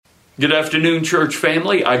Good afternoon, church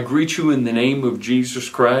family. I greet you in the name of Jesus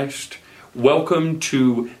Christ. Welcome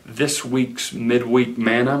to this week's Midweek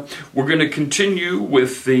Manna. We're going to continue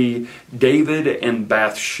with the David and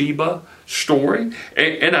Bathsheba story.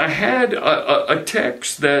 And I had a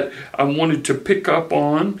text that I wanted to pick up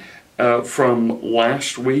on from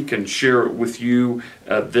last week and share it with you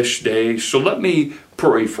this day. So let me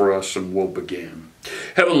pray for us and we'll begin.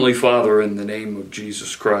 Heavenly Father, in the name of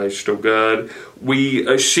Jesus Christ, O God,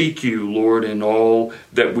 we seek you, Lord, in all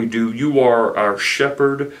that we do. You are our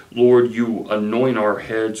shepherd, Lord. You anoint our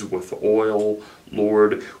heads with oil,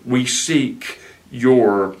 Lord. We seek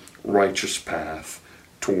your righteous path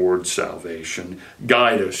toward salvation.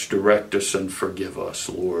 Guide us, direct us, and forgive us,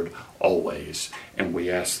 Lord, always. And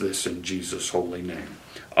we ask this in Jesus' holy name.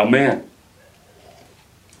 Amen.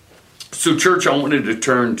 So, church, I wanted to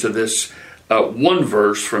turn to this one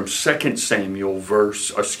verse from 2 Samuel,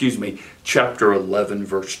 chapter 11,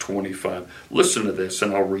 verse 25. Listen to this,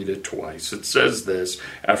 and I'll read it twice. It says this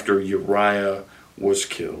after Uriah was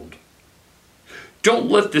killed.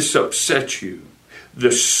 Don't let this upset you.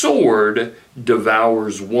 The sword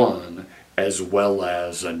devours one as well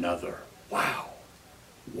as another. Wow.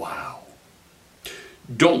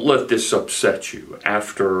 Don't let this upset you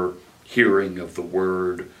after hearing of the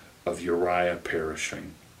word of Uriah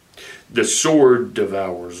perishing. The sword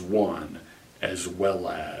devours one as well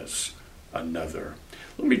as another.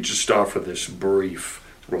 Let me just offer this brief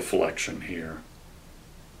reflection here.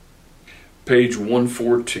 Page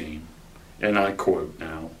 114, and I quote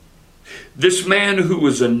now. This man who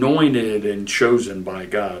was anointed and chosen by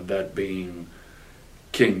God, that being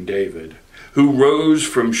King David, who rose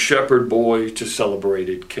from shepherd boy to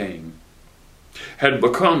celebrated king, had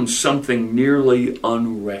become something nearly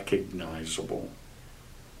unrecognizable.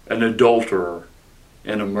 An adulterer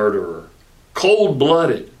and a murderer,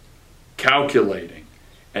 cold-blooded, calculating,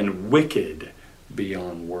 and wicked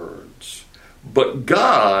beyond words. But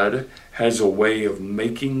God has a way of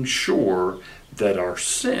making sure that our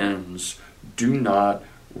sins do not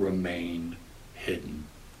remain hidden.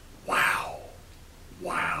 Wow.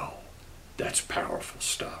 That's powerful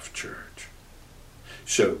stuff, church.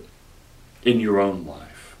 So, in your own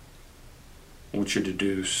life, I want you to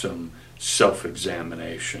do some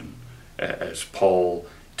self-examination, as Paul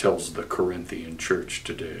tells the Corinthian church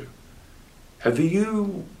to do. Have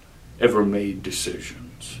you ever made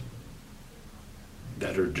decisions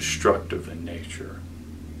that are destructive in nature,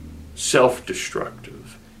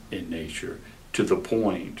 self-destructive in nature, to the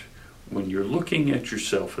point when you're looking at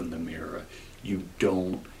yourself in the mirror, you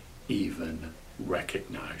don't even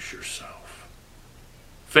recognize yourself?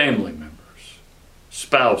 Family members,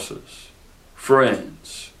 spouses,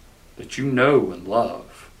 friends that you know and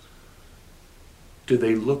love, do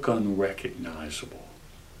they look unrecognizable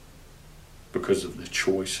because of the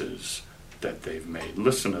choices that they've made?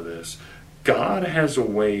 Listen to this. God has a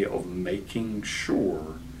way of making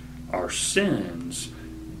sure our sins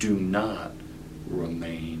do not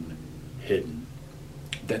remain hidden,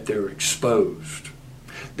 that they're exposed,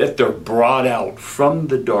 that they're brought out from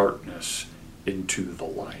the darkness into the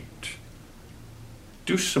light.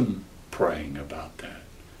 Do some praying about that.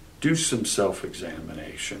 Do some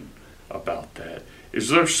self-examination about that. Is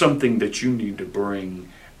there something that you need to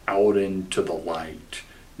bring out into the light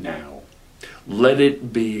now? Let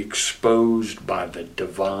it be exposed by the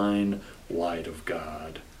divine light of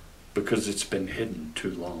God, because it's been hidden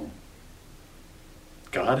too long.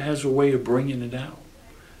 God has a way of bringing it out.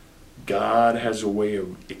 God has a way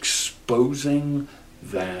of exposing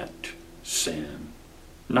that sin,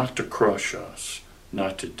 not to crush us,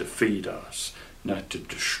 not to defeat us, not to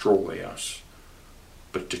destroy us,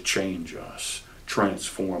 but to change us,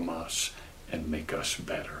 transform us, and make us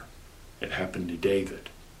better. It happened to David.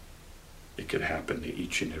 It could happen to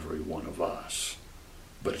each and every one of us.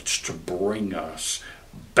 But it's to bring us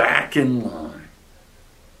back in line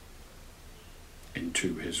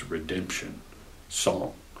into his redemption,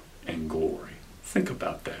 song, and glory. Think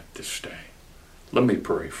about that this day. Let me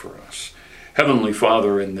pray for us. Heavenly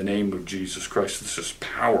Father, in the name of Jesus Christ, this is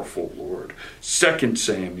powerful, Lord. 2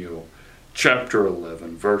 Samuel chapter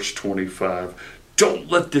 11, verse 25.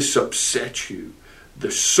 Don't let this upset you.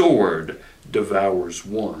 The sword devours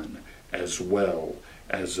one as well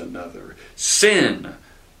as another. Sin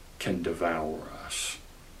can devour us.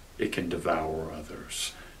 It can devour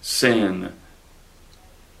others. Sin,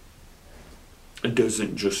 it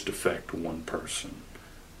doesn't just affect one person.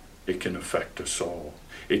 It can affect us all.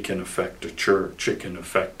 It can affect a church. It can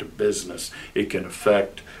affect a business. It can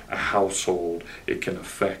affect a household. It can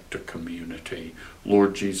affect a community.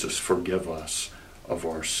 Lord Jesus, forgive us of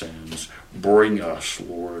our sins. Bring us,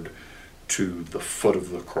 Lord, to the foot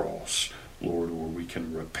of the cross, Lord, where we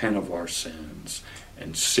can repent of our sins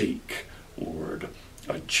and seek, Lord,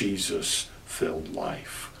 a Jesus-filled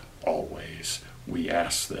life always. We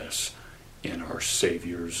ask this in our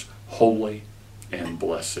Savior's holy and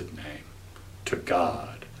blessed name. To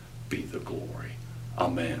God be the glory.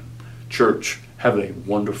 Amen. Church, have a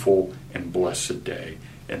wonderful and blessed day,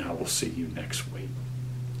 and I will see you next week.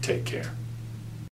 Take care.